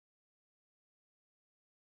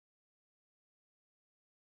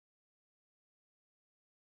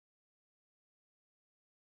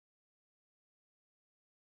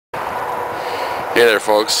Hey there,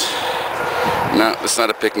 folks. No, this is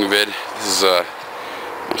not a picking vid. This is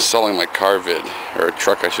I'm selling my car vid, or a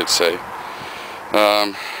truck, I should say.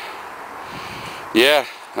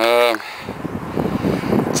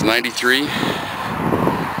 It's a '93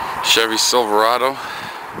 Chevy Silverado,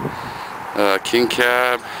 king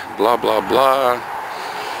cab, blah blah blah.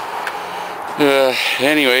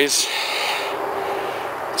 Anyways,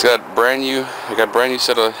 it's got brand new. I got brand new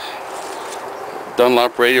set of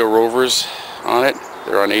Dunlop radio rovers on it.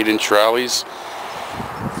 They're on 8-inch rallies.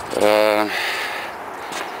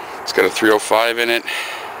 It's got a 305 in it.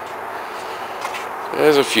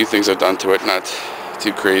 There's a few things I've done to it, not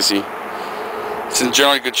too crazy. It's in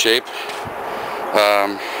generally good shape.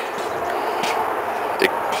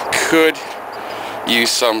 It could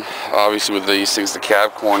use some, obviously with these things, the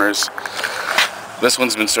cab corners. This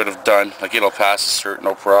one's been sort of done, like it'll pass the cert,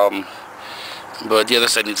 no problem. But the other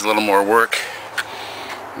side needs a little more work.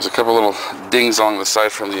 There's a couple little dings along the side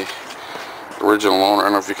from the original owner. I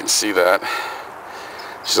don't know if you can see that.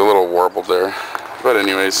 She's a little warbled there. But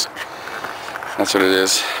anyways, that's what it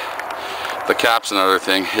is. The cap's another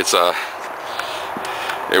thing.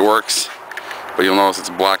 It works, but you'll notice it's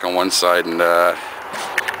black on one side and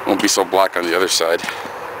won't be so black on the other side.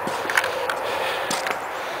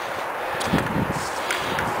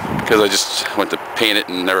 Because I just went to paint it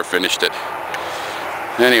and never finished it.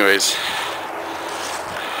 Anyways,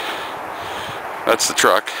 that's the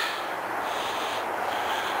truck.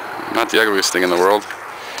 Not the ugliest thing in the world.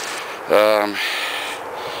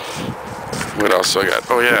 What else do I got?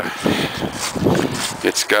 Oh yeah,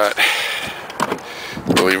 it's got,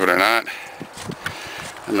 believe it or not, I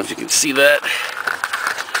don't know if you can see that.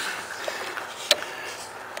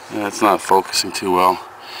 It's not focusing too well.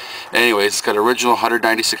 Anyways, it's got original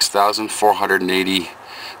 196,480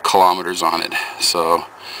 kilometers on it. So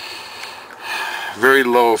very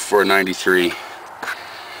low for a 93.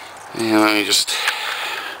 And let me just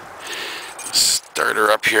start her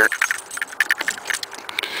up here.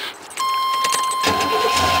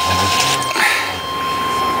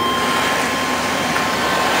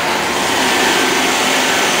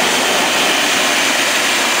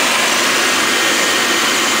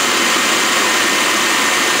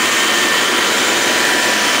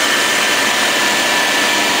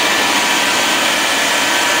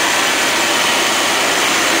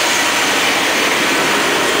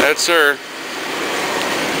 That's her.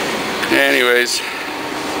 Anyways,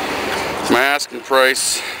 my asking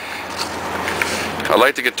price, I'd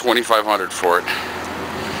like to get $2,500 for it.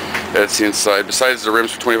 That's the inside. Besides the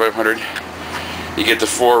rims for $2,500, you get the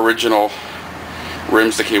 4 original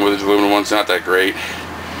rims that came with the aluminum ones. Not that great.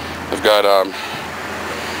 I've got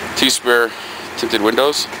 2 spare tinted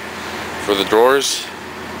windows for the drawers.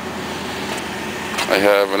 I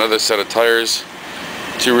have another set of tires,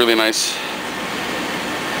 2 really nice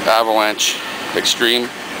Avalanche Extreme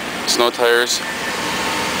snow tires,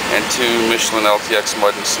 and 2 Michelin LTX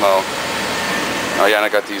mud and snow. Oh yeah, and I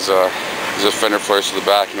got these are fender flares for the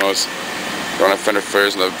back. You notice I don't have fender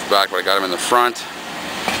flares in the back, but I got them in the front.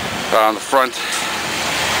 The front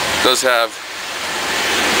does have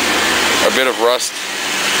a bit of rust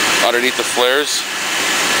underneath the flares,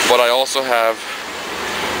 but I also have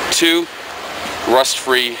 2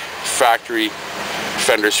 rust-free factory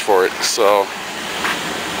fenders for it. So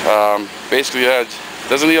basically, yeah, it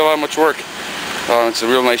doesn't need a lot of much work. It's a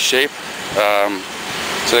real nice shape.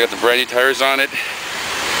 So I got the brand new tires on it.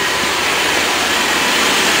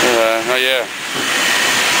 Oh yeah,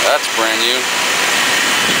 that's brand new.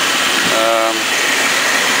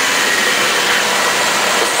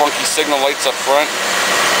 The funky signal lights up front.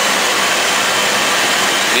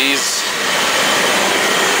 These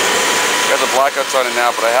got the blackouts on it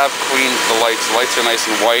now, but I have cleaned the lights. The lights are nice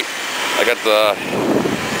and white. I got the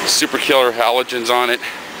super killer halogens on it,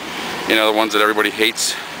 you know, the ones that everybody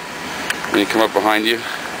hates when you come up behind you.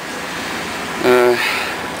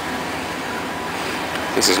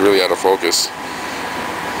 This is really out of focus.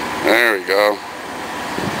 There we go.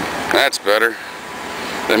 That's better.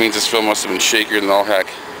 That means this film must have been shakier than all heck.